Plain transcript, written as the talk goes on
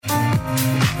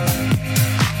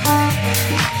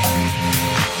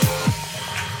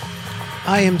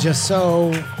I am just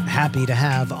so happy to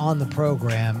have on the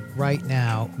program right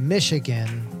now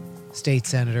Michigan State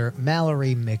Senator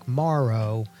Mallory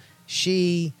McMorrow.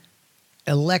 She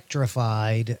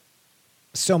electrified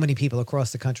so many people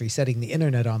across the country, setting the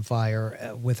internet on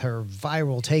fire with her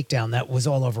viral takedown that was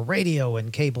all over radio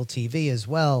and cable TV as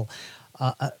well,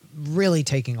 really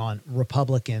taking on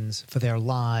Republicans for their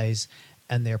lies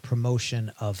and their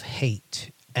promotion of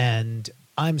hate. And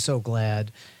I'm so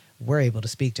glad we're able to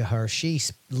speak to her. She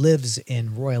lives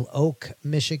in Royal Oak,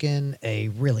 Michigan, a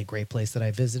really great place that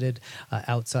I visited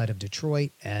outside of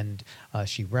Detroit. And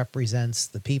she represents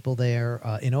the people there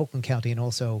in Oakland County and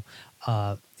also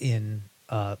in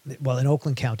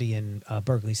Oakland County, in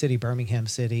Berkeley City, Birmingham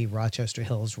City, Rochester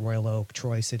Hills, Royal Oak,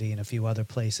 Troy City, and a few other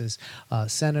places.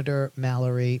 Senator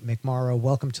Mallory McMorrow,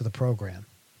 welcome to the program.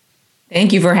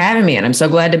 Thank you for having me, and I'm so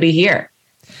glad to be here.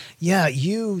 Yeah,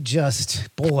 you just,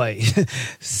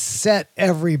 set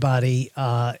everybody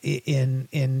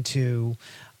into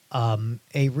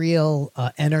a real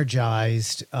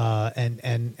energized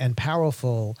and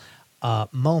powerful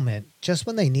moment just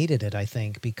when they needed it, I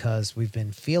think, because we've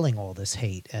been feeling all this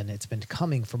hate and it's been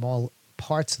coming from all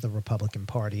parts of the Republican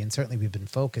Party. And certainly we've been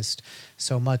focused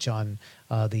so much on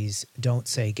these Don't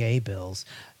Say Gay bills.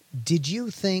 Did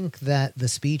you think that the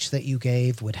speech that you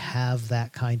gave would have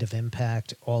that kind of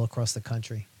impact all across the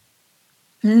country?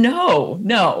 No,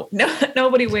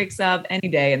 nobody wakes up any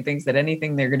day and thinks that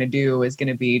anything they're going to do is going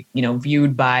to be,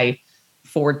 viewed by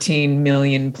 14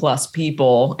 million plus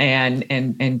people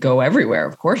and go everywhere.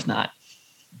 Of course not.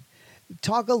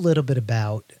 Talk a little bit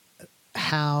about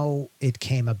how it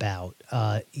came about.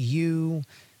 You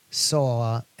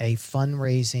saw a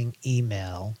fundraising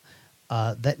email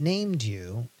that named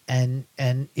you, and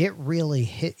it really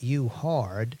hit you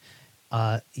hard.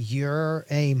 You're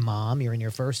a mom. You're in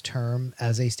your first term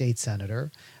as a state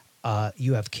senator.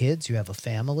 You have kids. You have a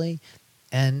family.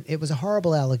 And it was a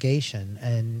horrible allegation.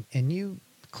 And you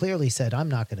clearly said, I'm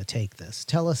not going to take this.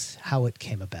 Tell us how it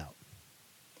came about.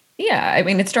 Yeah, I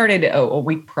mean, it started a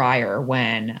week prior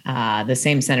when the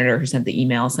same senator who sent the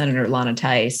email, Senator Lana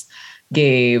Tice,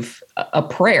 gave a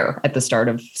prayer at the start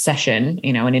of session,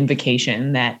 an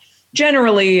invocation that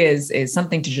generally is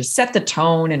something to just set the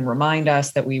tone and remind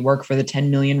us that we work for the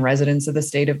 10 million residents of the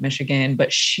state of Michigan.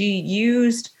 But she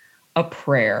used a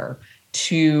prayer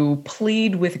to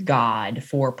plead with God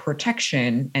for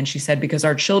protection. And she said, because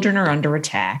our children are under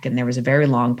attack. And there was a very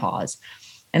long pause.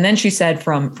 And then she said,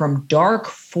 from dark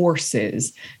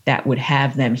forces that would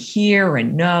have them hear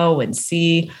and know and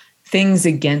see things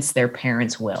against their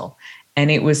parents' will. And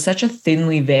it was such a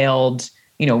thinly veiled,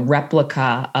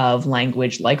 replica of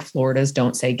language like Florida's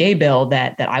Don't Say Gay bill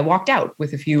that I walked out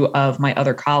with a few of my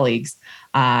other colleagues.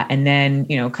 And then,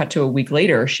 cut to a week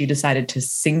later, she decided to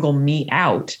single me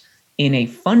out in a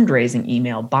fundraising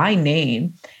email by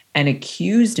name and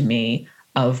accused me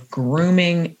of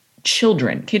grooming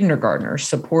children, kindergartners,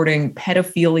 supporting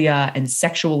pedophilia and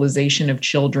sexualization of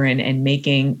children and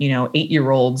making,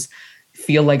 8-year-olds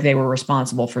feel like they were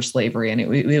responsible for slavery. And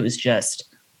it was just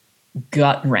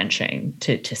gut-wrenching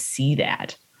to see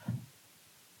that.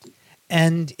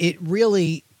 And it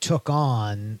really took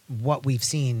on what we've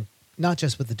seen, not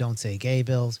just with the Don't Say Gay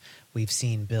bills. We've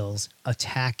seen bills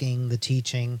attacking the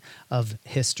teaching of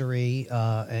history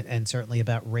and certainly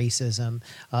about racism,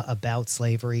 about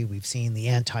slavery. We've seen the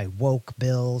anti-woke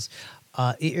bills.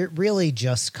 It really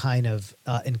just kind of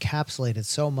encapsulated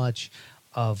so much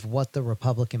of what the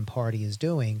Republican Party is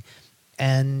doing.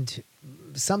 And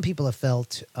some people have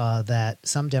felt that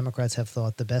some Democrats have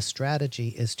thought the best strategy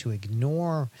is to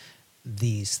ignore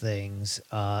these things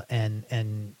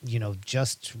and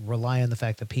just rely on the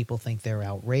fact that people think they're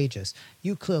outrageous.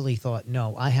 You clearly thought,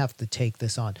 no, I have to take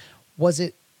this on. Was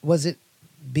it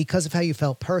because of how you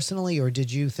felt personally, or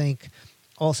did you think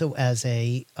also as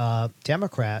a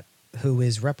Democrat who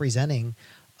is representing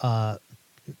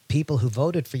people who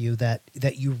voted for you that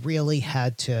you really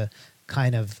had to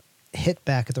kind of hit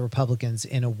back at the Republicans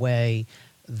in a way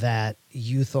that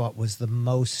you thought was the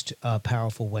most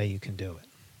powerful way you can do it?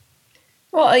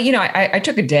 Well, I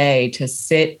took a day to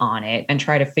sit on it and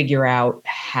try to figure out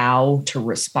how to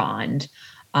respond.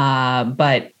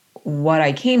 But what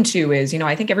I came to is,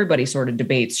 I think everybody sort of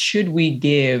debates, should we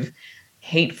give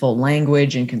hateful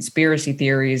language and conspiracy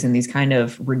theories and these kind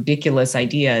of ridiculous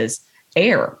ideas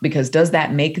air? Because does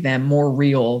that make them more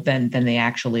real than they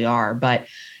actually are? But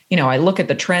I look at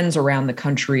the trends around the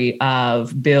country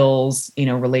of bills,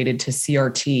 related to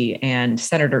CRT, and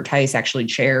Senator Tice actually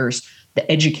chairs the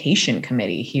education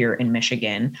committee here in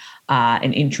Michigan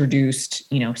and introduced,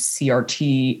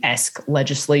 CRT-esque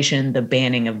legislation, the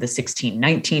banning of the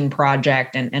 1619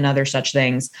 project and other such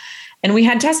things. And we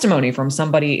had testimony from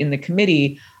somebody in the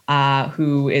committee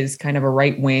who is kind of a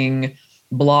right-wing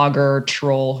blogger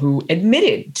troll who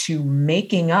admitted to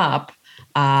making up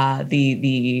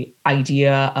the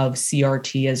idea of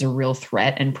CRT as a real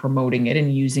threat and promoting it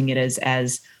and using it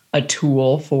as a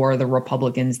tool for the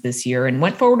Republicans this year, and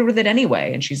went forward with it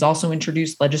anyway. And she's also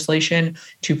introduced legislation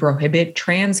to prohibit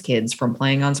trans kids from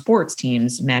playing on sports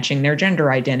teams, matching their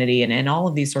gender identity, and all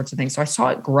of these sorts of things. So I saw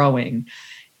it growing,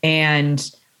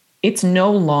 and it's no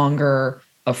longer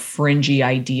a fringy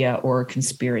idea or a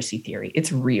conspiracy theory.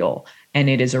 It's real. And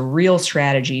it is a real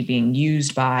strategy being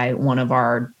used by one of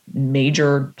our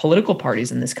major political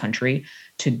parties in this country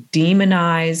to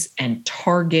demonize and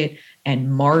target and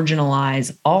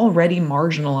marginalize already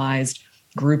marginalized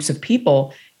groups of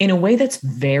people in a way that's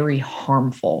very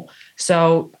harmful.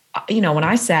 So, when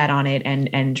I sat on it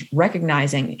and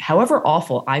recognizing however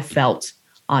awful I felt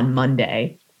on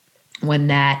Monday when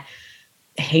that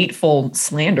hateful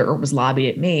slander was lobbied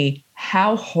at me,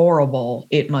 how horrible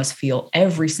it must feel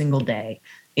every single day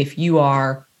if you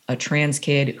are a trans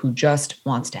kid who just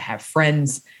wants to have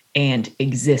friends and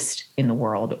exist in the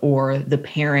world, or the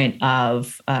parent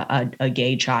of a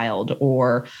gay child,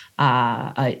 or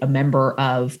a member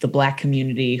of the Black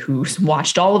community who's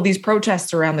watched all of these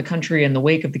protests around the country in the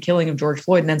wake of the killing of George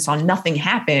Floyd and then saw nothing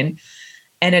happen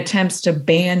and attempts to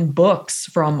ban books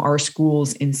from our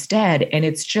schools instead. And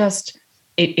it's just,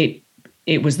 it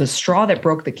was the straw that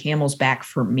broke the camel's back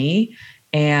for me.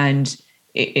 And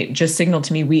it just signaled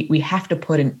to me we have to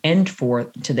put an end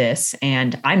to this.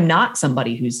 And I'm not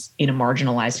somebody who's in a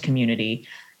marginalized community,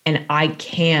 and I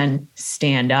can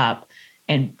stand up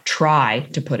and try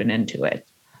to put an end to it.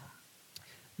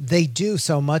 They do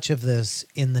so much of this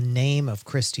in the name of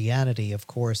Christianity. Of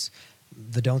course,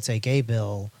 the Don't Say Gay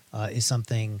bill is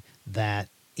something that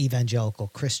evangelical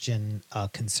Christian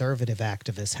conservative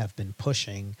activists have been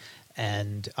pushing.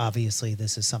 And obviously,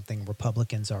 this is something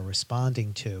Republicans are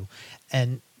responding to.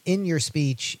 And in your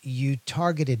speech, you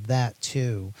targeted that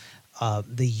too,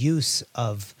 the use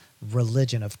of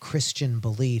religion, of Christian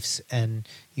beliefs. And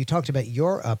you talked about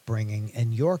your upbringing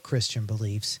and your Christian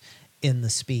beliefs in the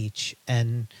speech,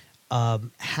 and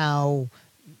how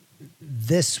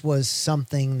this was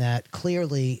something that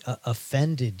clearly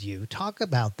offended you. Talk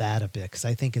about that a bit, because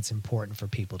I think it's important for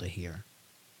people to hear.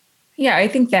 Yeah, I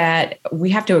think that we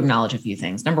have to acknowledge a few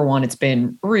things. Number one, it's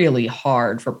been really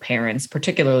hard for parents,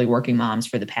 particularly working moms,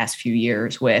 for the past few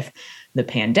years with the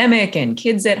pandemic and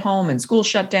kids at home and school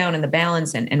shut down and the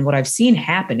balance. And what I've seen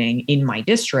happening in my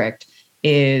district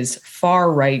is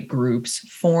far-right groups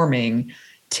forming,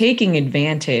 taking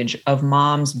advantage of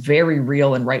moms' very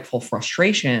real and rightful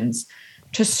frustrations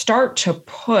to start to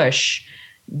push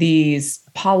these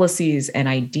policies and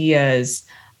ideas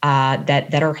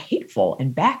that are hateful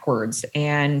and backwards.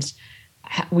 And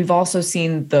we've also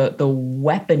seen the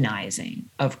weaponizing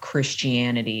of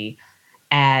Christianity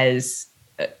as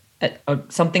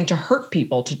something to hurt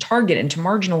people, to target and to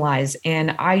marginalize.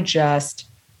 And I just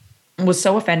was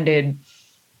so offended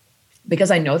because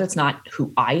I know that's not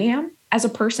who I am as a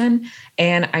person.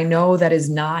 And I know that is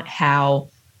not how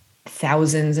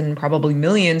thousands and probably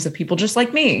millions of people just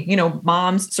like me,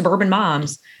 moms, suburban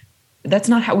moms, that's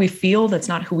not how we feel. That's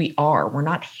not who we are. We're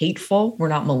not hateful. We're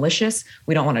not malicious.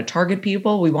 We don't want to target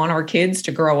people. We want our kids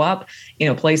to grow up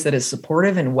in a place that is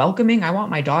supportive and welcoming. I want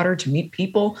my daughter to meet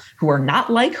people who are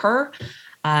not like her,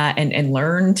 and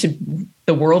learn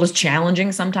the world is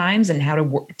challenging sometimes, and how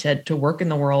to work in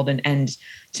the world. And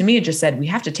to me, it just said we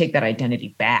have to take that identity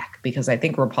back, because I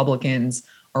think Republicans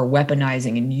are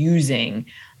weaponizing and using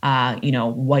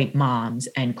white moms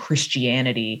and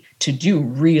Christianity to do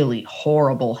really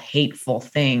horrible, hateful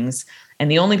things.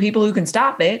 And the only people who can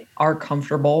stop it are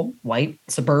comfortable white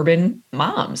suburban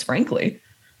moms, frankly.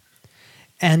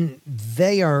 And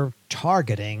they are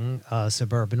targeting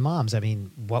suburban moms. I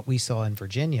mean, what we saw in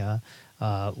Virginia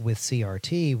with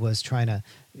CRT was trying to,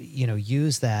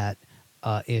 use that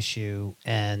issue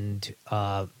and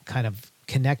kind of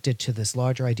connect it to this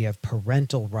larger idea of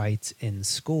parental rights in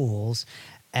schools.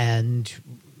 And,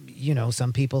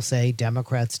 some people say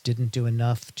Democrats didn't do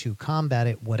enough to combat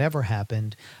it. Whatever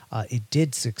happened, it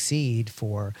did succeed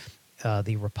for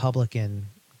the Republican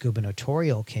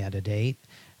gubernatorial candidate.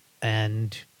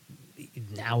 And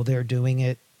now they're doing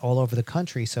it all over the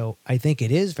country. So I think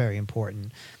it is very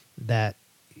important that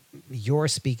you're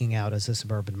speaking out as a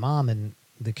suburban mom and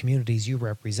the communities you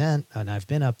represent, and I've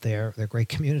been up there, they're great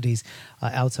communities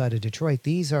outside of Detroit.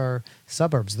 These are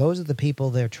suburbs. Those are the people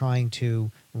they're trying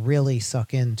to really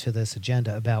suck into this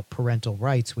agenda about parental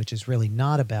rights, which is really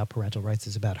not about parental rights.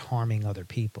 It's about harming other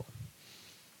people.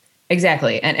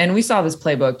 Exactly. And we saw this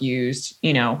playbook used,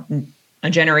 a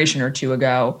generation or two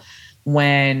ago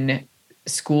when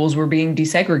schools were being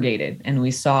desegregated. And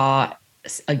we saw,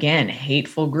 again,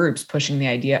 hateful groups pushing the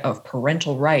idea of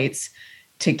parental rights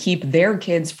to keep their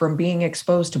kids from being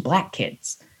exposed to Black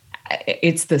kids.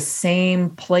 It's the same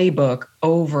playbook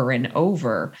over and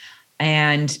over.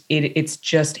 And it's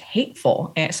just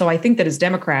hateful. And so I think that as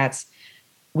Democrats,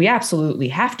 we absolutely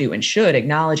have to and should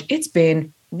acknowledge it's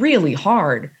been really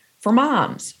hard for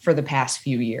moms for the past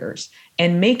few years,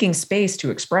 and making space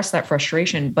to express that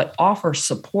frustration, but offer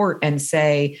support and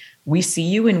say, we see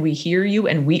you and we hear you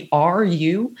and we are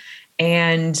you,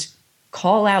 and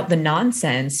call out the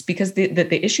nonsense, because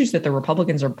the issues that the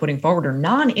Republicans are putting forward are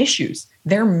non-issues.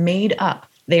 They're made up.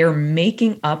 They are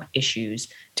making up issues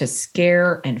to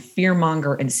scare and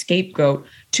fearmonger and scapegoat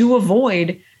to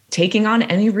avoid taking on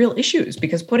any real issues,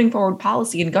 because putting forward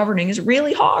policy and governing is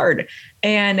really hard.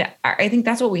 And I think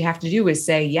that's what we have to do, is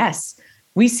say, yes,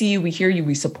 we see you, we hear you,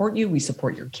 we support your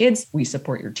kids, we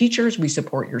support your teachers, we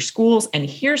support your schools, and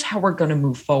here's how we're going to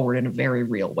move forward in a very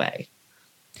real way.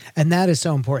 And that is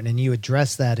so important. And you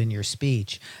address that in your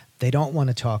speech. They don't want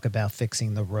to talk about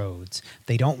fixing the roads.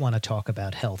 They don't want to talk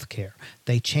about health care.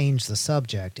 They change the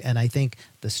subject. And I think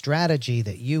the strategy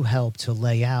that you help to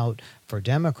lay out for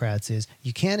Democrats is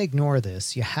you can't ignore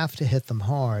this. You have to hit them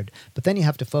hard, but then you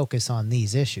have to focus on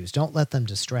these issues. Don't let them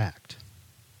distract.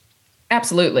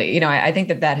 Absolutely. I think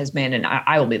that has been, and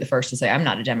I will be the first to say, I'm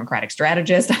not a Democratic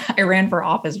strategist. I ran for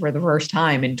office for the first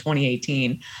time in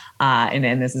 2018.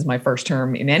 And this is my first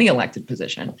term in any elected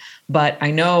position. But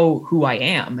I know who I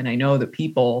am, and I know the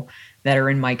people that are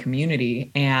in my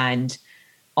community. And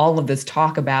all of this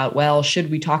talk about, well, should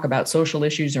we talk about social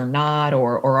issues or not?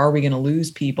 Or are we going to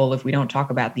lose people if we don't talk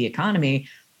about the economy?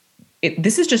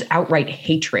 This is just outright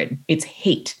hatred. It's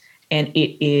hate. And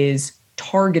it is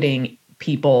targeting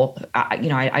people.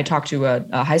 I talked to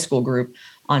a high school group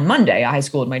on Monday, a high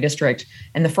school in my district.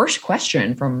 And the first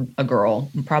question from a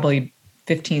girl, probably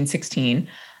 15, 16,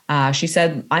 she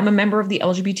said, I'm a member of the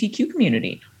LGBTQ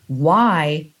community.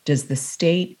 Why does the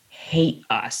state hate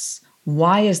us?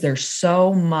 Why is there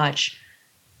so much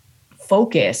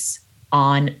focus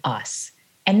on us?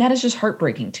 And that is just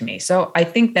heartbreaking to me. So I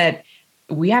think that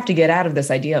we have to get out of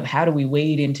this idea of how do we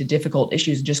wade into difficult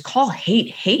issues and just call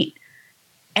hate,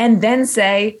 and then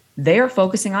say they're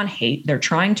focusing on hate. They're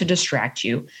trying to distract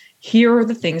you. Here are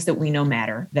the things that we know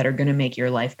matter that are going to make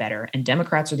your life better. And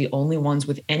Democrats are the only ones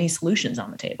with any solutions on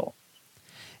the table.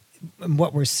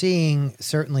 What we're seeing,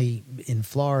 certainly in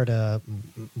Florida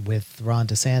with Ron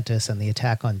DeSantis and the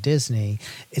attack on Disney,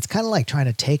 it's kind of like trying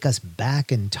to take us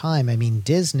back in time. I mean,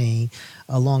 Disney,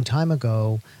 a long time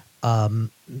ago,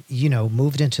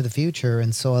 moved into the future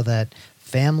and saw that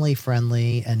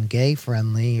family-friendly and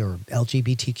gay-friendly or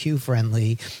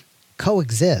LGBTQ-friendly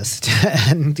coexist,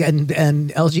 and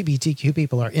LGBTQ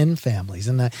people are in families.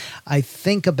 And I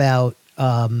think about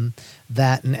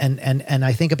that, and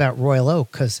I think about Royal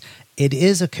Oak, because it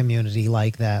is a community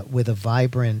like that with a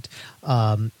vibrant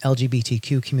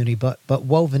LGBTQ community, but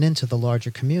woven into the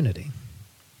larger community.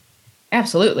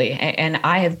 Absolutely. And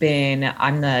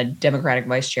I'm the Democratic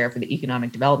vice chair for the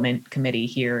Economic Development Committee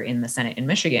here in the Senate in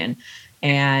Michigan.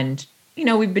 And,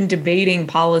 we've been debating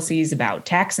policies about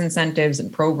tax incentives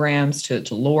and programs to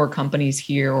lure companies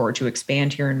here or to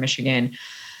expand here in Michigan.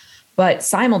 But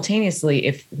simultaneously,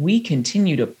 if we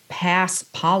continue to pass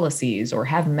policies or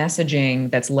have messaging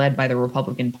that's led by the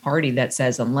Republican Party that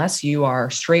says, unless you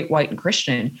are straight, white, and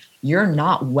Christian, you're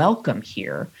not welcome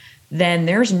here, then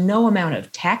there's no amount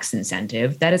of tax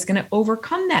incentive that is going to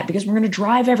overcome that, because we're going to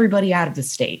drive everybody out of the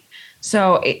state.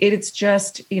 So it's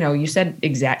just, you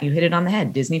hit it on the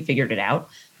head. Disney figured it out.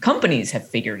 Companies have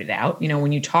figured it out.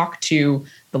 When you talk to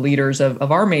the leaders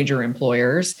of our major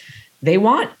employers, they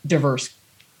want diverse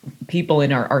people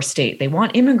in our state. They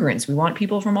want immigrants. We want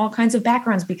people from all kinds of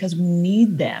backgrounds, because we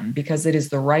need them, because it is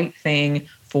the right thing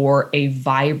for a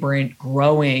vibrant,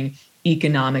 growing,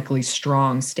 economically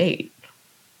strong state.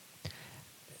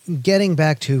 Getting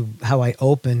back to how I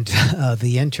opened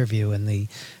the interview and the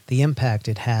impact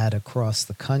it had across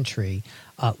the country,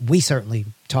 we certainly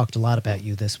talked a lot about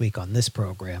you this week on this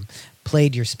program,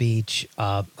 played your speech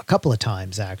a couple of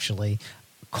times, actually.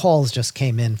 Calls just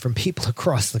came in from people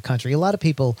across the country. A lot of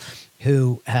people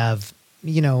who have,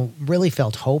 really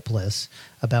felt hopeless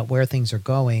about where things are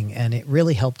going, and it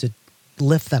really helped to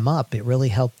lift them up. It really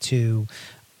helped to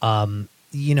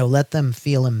let them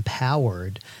feel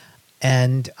empowered.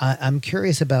 And I'm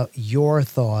curious about your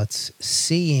thoughts,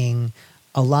 seeing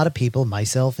a lot of people,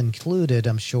 myself included,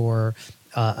 I'm sure,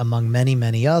 among many,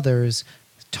 many others,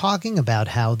 talking about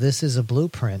how this is a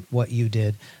blueprint, what you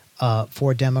did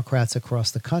for Democrats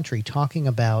across the country, talking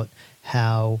about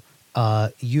how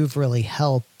you've really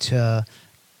helped to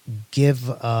give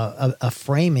a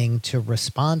framing to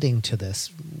responding to this.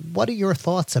 What are your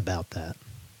thoughts about that?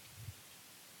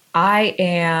 I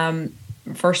am,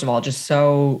 first of all, just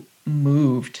so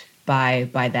moved by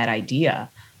that idea,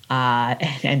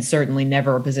 and certainly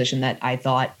never a position that I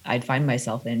thought I'd find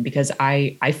myself in, because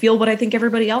I feel what I think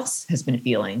everybody else has been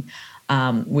feeling,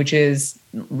 which is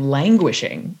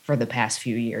languishing for the past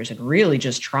few years and really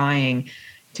just trying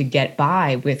to get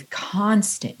by with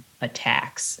constant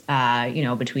attacks,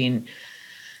 between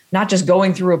not just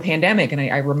going through a pandemic. And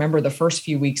I remember the first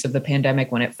few weeks of the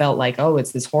pandemic when it felt like, oh,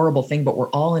 it's this horrible thing, but we're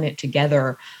all in it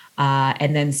together.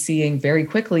 And then seeing very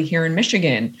quickly here in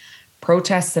Michigan,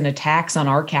 protests and attacks on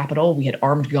our Capitol. We had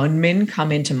armed gunmen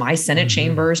come into my Senate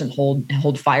chambers and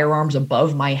hold firearms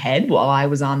above my head while I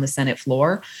was on the Senate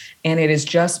floor. And it has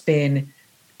just been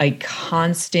a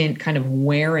constant kind of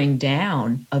wearing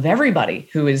down of everybody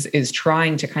who is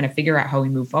trying to kind of figure out how we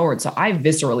move forward. So I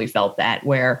viscerally felt that,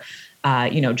 where,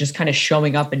 just kind of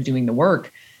showing up and doing the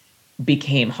work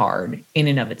became hard in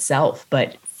and of itself.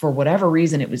 But for whatever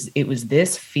reason, it was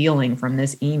this feeling from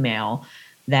this email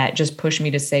that just pushed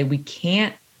me to say, we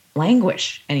can't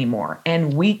languish anymore,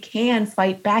 and we can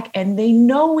fight back. And they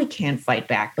know we can fight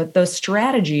back, but the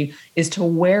strategy is to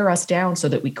wear us down so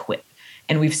that we quit.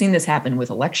 And we've seen this happen with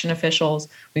election officials.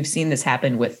 We've seen this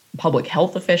happen with public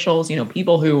health officials,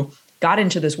 people who got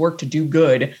into this work to do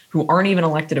good, who aren't even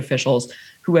elected officials,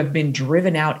 who have been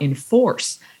driven out in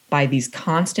force by these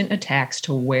constant attacks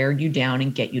to wear you down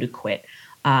and get you to quit.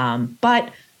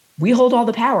 But we hold all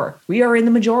the power. We are in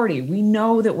the majority. We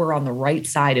know that we're on the right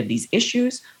side of these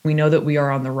issues. We know that we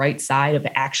are on the right side of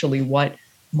actually what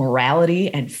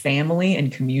morality and family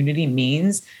and community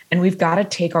means. And we've got to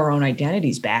take our own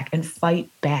identities back and fight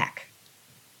back.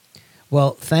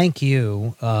 Well, thank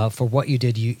you for what you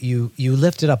did. You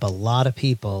lifted up a lot of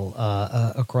people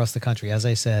across the country, as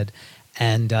I said.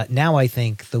 And now I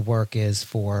think the work is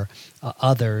for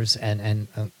others, and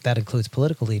that includes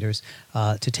political leaders,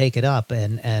 to take it up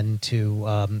and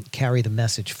to carry the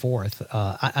message forth.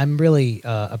 I'm really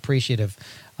appreciative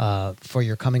for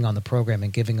your coming on the program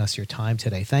and giving us your time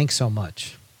today. Thanks so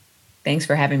much. Thanks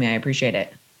for having me. I appreciate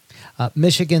it.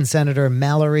 Michigan Senator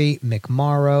Mallory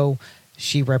McMorrow.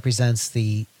 She represents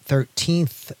the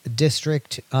 13th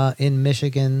district in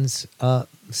Michigan's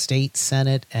state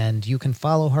Senate, and you can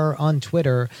follow her on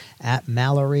Twitter at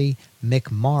Mallory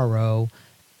McMorrow,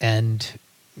 and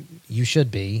you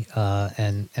should be,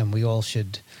 and we all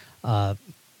should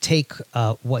take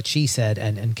what she said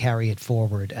and carry it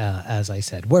forward. As I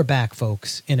said, we're back,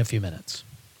 folks, in a few minutes.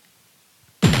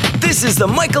 This is the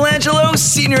Michelangelo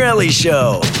Signorelli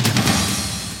Show.